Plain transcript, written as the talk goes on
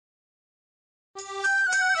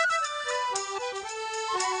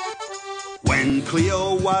When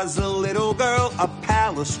Cleo was a little girl, a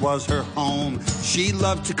palace was her home. She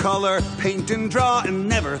loved to color, paint, and draw, and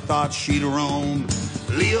never thought she'd roam.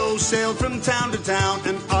 Leo sailed from town to town,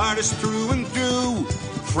 an artist through and through.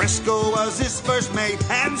 Fresco was his first mate,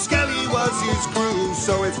 and Skelly was his crew.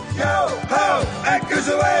 So it's yo-ho, anchors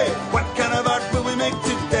away. What kind of art will we make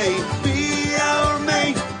today? Be our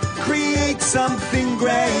mate, create something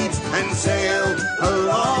great, and sail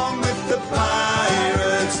along with the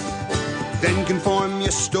pirates. Then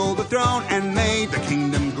Conformia stole the throne and made the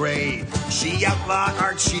kingdom gray. She outlawed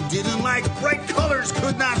art she didn't like, bright colors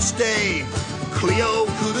could not stay. Cleo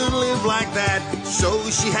couldn't live like that, so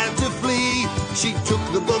she had to flee. She took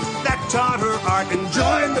the book that taught her art and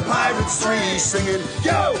joined the Pirates Three, singing,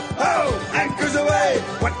 yo-ho, anchors away.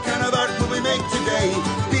 What kind of art will we make today?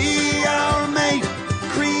 Be our mate,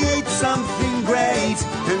 create something great,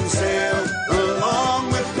 and sail along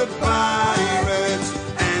with the pirates,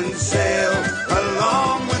 and sail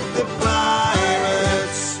along with the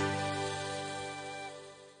pirates.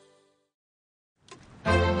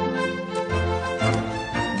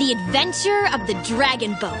 The Adventure of the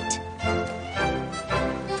Dragon Boat.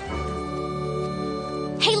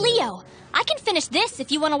 Hey, Leo, I can finish this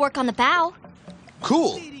if you want to work on the bow.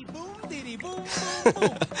 Cool.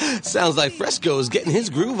 Sounds like Fresco's getting his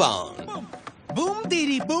groove on. Boom,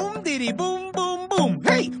 diddy, boom, diddy, boom, boom, boom.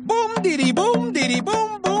 Hey, boom, diddy, boom, diddy,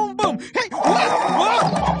 boom, boom, boom. Hey,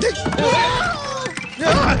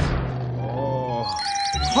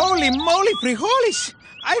 holy moly, frijoles!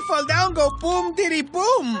 I fall down, go boom, diddy,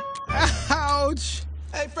 boom. Ouch.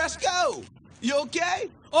 Hey, Fresco, you okay?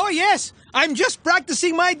 Oh, yes, I'm just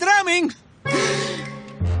practicing my drumming.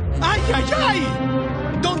 Ay, ay, ay.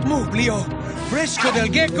 Don't move, Leo. Fresco del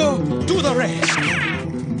Gecko, to the rest.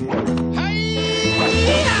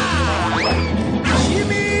 Hi-ya!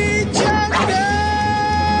 Chimichanga!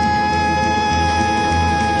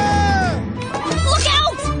 Look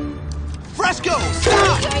out! Fresco,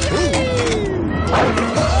 stop!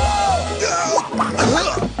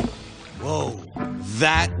 Whoa,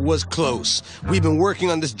 that was close. We've been working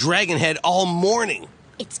on this dragon head all morning.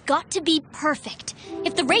 It's got to be perfect.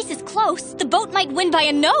 If the race is close, the boat might win by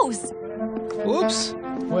a nose. Oops.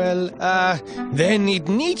 Well, then it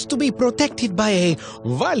needs to be protected by a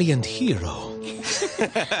valiant hero.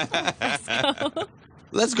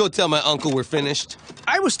 Let's go tell my uncle we're finished.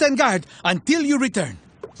 I will stand guard until you return.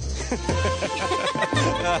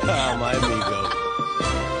 My amigo.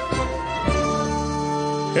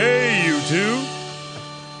 Hey, you two.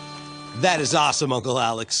 That is awesome, Uncle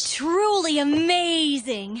Alex. Truly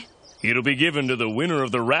amazing. It'll be given to the winner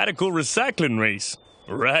of the radical recycling race.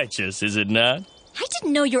 Righteous, is it not? I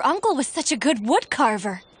didn't know your uncle was such a good wood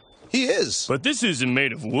carver. He is. But this isn't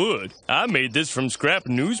made of wood. I made this from scrap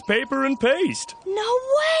newspaper and paste. No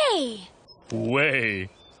way! Way.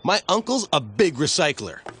 My uncle's a big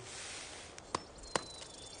recycler.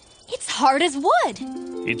 It's hard as wood.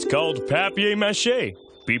 It's called papier-mâché.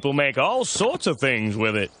 People make all sorts of things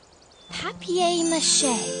with it.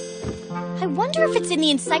 Papier-mâché. I wonder if it's in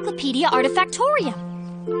the Encyclopedia Artifactorium.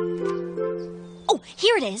 Oh,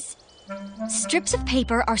 here it is. Strips of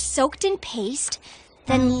paper are soaked in paste,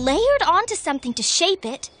 then layered onto something to shape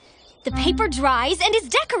it. The paper dries and is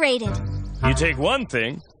decorated. You take one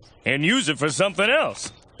thing and use it for something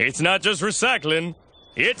else. It's not just recycling,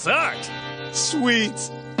 it's art.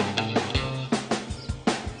 Sweet.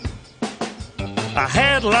 I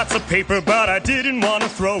had lots of paper, but I didn't want to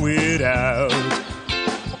throw it out.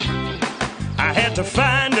 I had to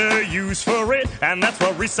find a use for it, and that's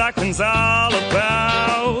what recycling's all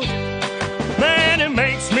about. Man, it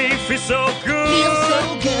makes me feel so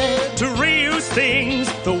good to reuse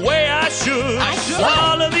things the way I should.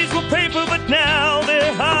 All of these were paper, but now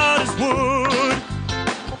they're hard as wood.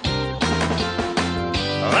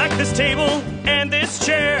 Like this table and this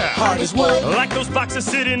chair, hard as wood. Like those boxes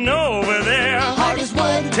sitting over there, hard as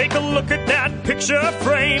wood. Take a look at that picture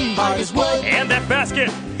frame, hard as wood. And that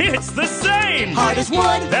basket, it's the same, hard as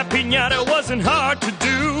wood. That piñata wasn't hard to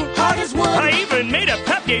do, hard as wood. I even made a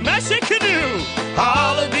papier-mâché canoe.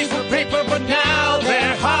 All of these were paper, but now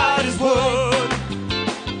they're hard as wood.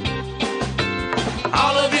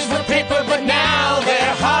 All of these were paper, but now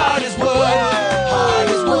they're hard as wood. Hard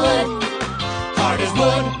as wood. Hard as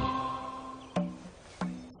wood.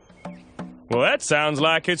 Well, that sounds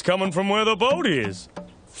like it's coming from where the boat is.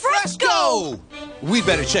 Fresco! We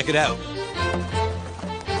better check it out.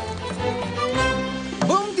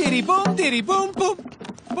 Boom, diddy, boom, diddy, boom, boom,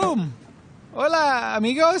 boom. Hola,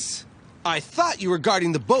 amigos. I thought you were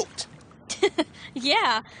guarding the boat.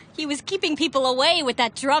 Yeah, he was keeping people away with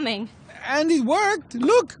that drumming. And it worked.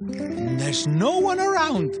 Look, there's no one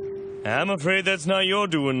around. I'm afraid that's not your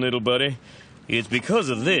doing, little buddy. It's because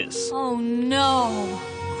of this. Oh, no.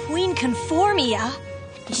 Queen Conformia?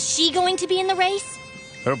 Is she going to be in the race?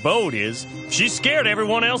 Her boat is. She scared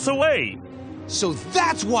everyone else away. So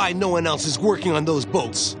that's why no one else is working on those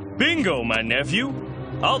boats. Bingo, my nephew.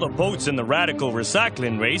 All the boats in the radical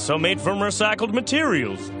recycling race are made from recycled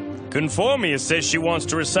materials. Conformia says she wants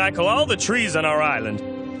to recycle all the trees on our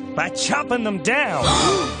island by chopping them down.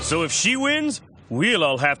 So if she wins, we'll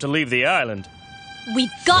all have to leave the island.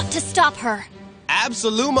 We've got to stop her.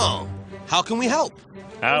 Absolumo. How can we help?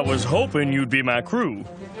 I was hoping you'd be my crew.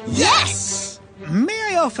 Yes!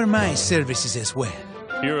 May I offer my services as well?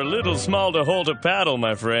 You're a little small to hold a paddle,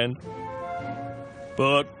 my friend.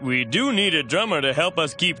 But we do need a drummer to help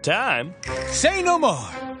us keep time. Say no more.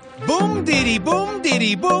 Boom diddy boom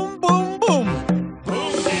diddy boom boom boom.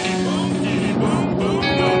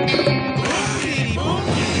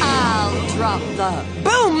 I'll drop the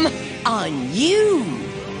boom on you.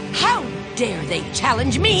 How dare they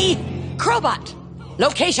challenge me? Crowbot,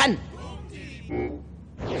 location.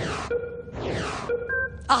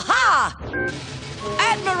 Aha!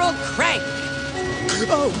 Admiral Crank.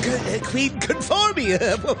 Oh, Queen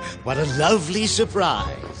Conformia. What a lovely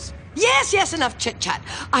surprise. Yes, enough chit-chat.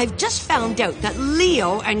 I've just found out that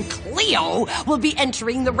Leo and Cleo will be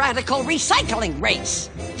entering the radical recycling race.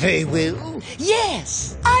 They will?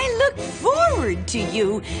 Yes, I look forward to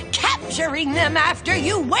you capturing them after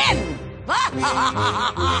you win.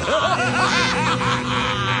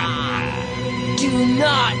 Do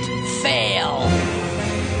not fail.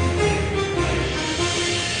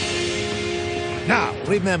 Now,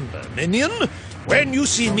 remember, minion, when you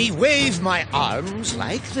see me wave my arms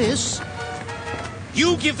like this,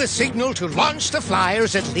 you give the signal to launch the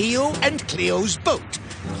flyers at Leo and Cleo's boat.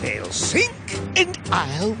 They'll sink and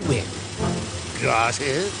I'll win. Got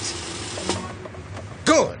it?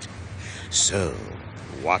 Good. So,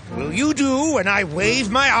 what will you do when I wave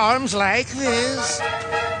my arms like this?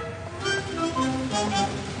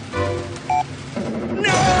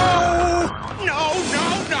 No!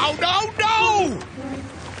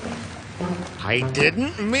 I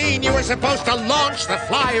didn't mean you were supposed to launch the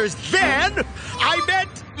flyers then. I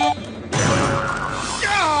meant...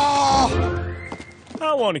 Oh!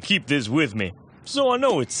 I want to keep this with me, so I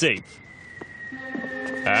know it's safe.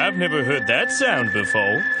 I've never heard that sound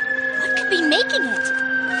before. What could be making it?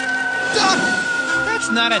 Duck! That's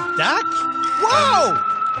not a duck. Whoa!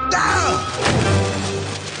 Ah!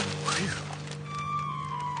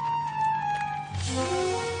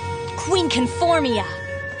 Queen Conformia.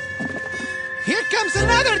 Here comes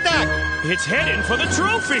another duck. It's heading for the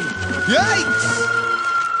trophy. Yikes!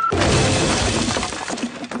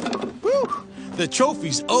 Whew. The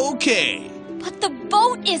trophy's okay. But the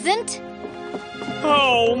boat isn't.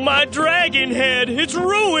 Oh, my dragon head! It's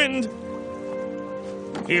ruined!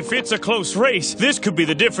 If it's a close race, this could be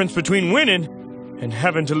the difference between winning and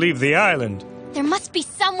having to leave the island. There must be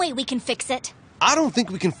some way we can fix it. I don't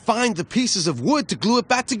think we can find the pieces of wood to glue it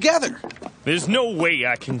back together. There's no way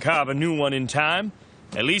I can carve a new one in time.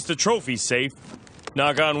 At least the trophy's safe.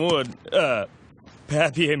 Knock on wood.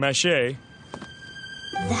 Papier-mâché.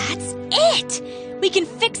 That's it! We can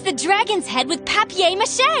fix the dragon's head with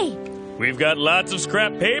papier-mâché. We've got lots of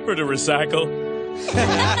scrap paper to recycle.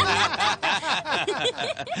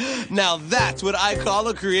 Now that's what I call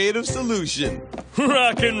a creative solution.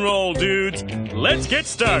 Rock and roll, dudes. Let's get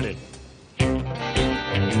started.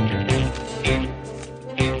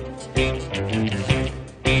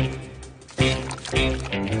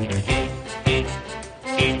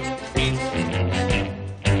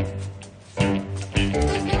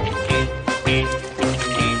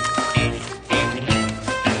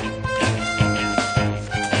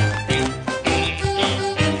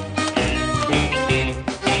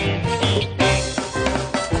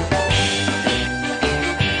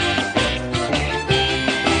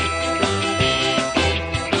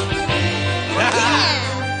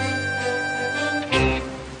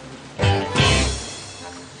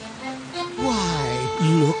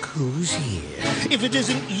 Look who's here. If it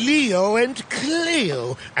isn't Leo and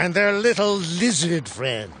Cleo and their little lizard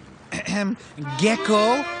friend.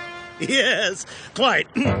 Gecko? Yes, quite.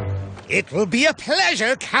 It will be a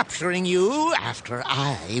pleasure capturing you after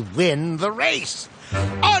I win the race.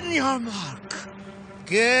 On your mark.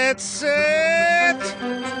 Get set.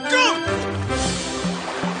 Go!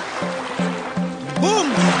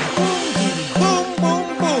 Boom! Boom! Diddy, boom! Boom!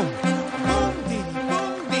 Boom! Boom! Diddy,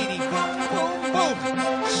 boom! Diddy, boom! Boom!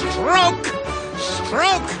 Boom! Stroke!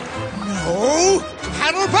 Stroke! No!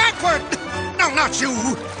 Paddle backward! No, not you!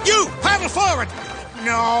 You! Paddle forward!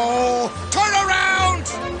 No! Turn around!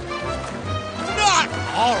 Not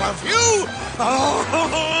all of you!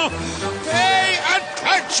 Oh, pay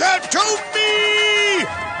attention to me!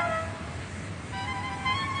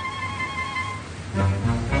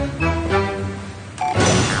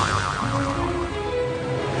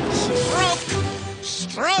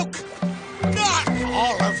 Stroke! Not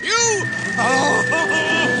all of you! Oh,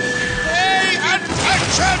 pay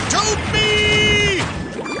attention to me!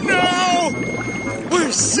 No!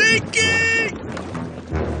 We're sinking!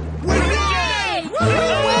 We did it!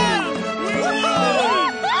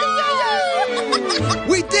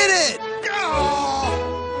 We did it!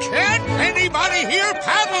 Oh, can't anybody hear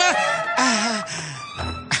Pamela?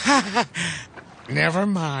 Never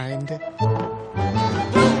mind.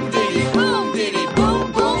 Boom diddy boom diddy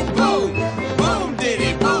boom boom boom. Boom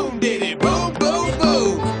diddy boom diddy boom boom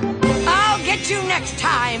boom. I'll get you next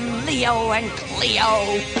time, Leo and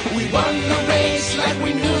Cleo. We won the race like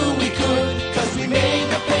we knew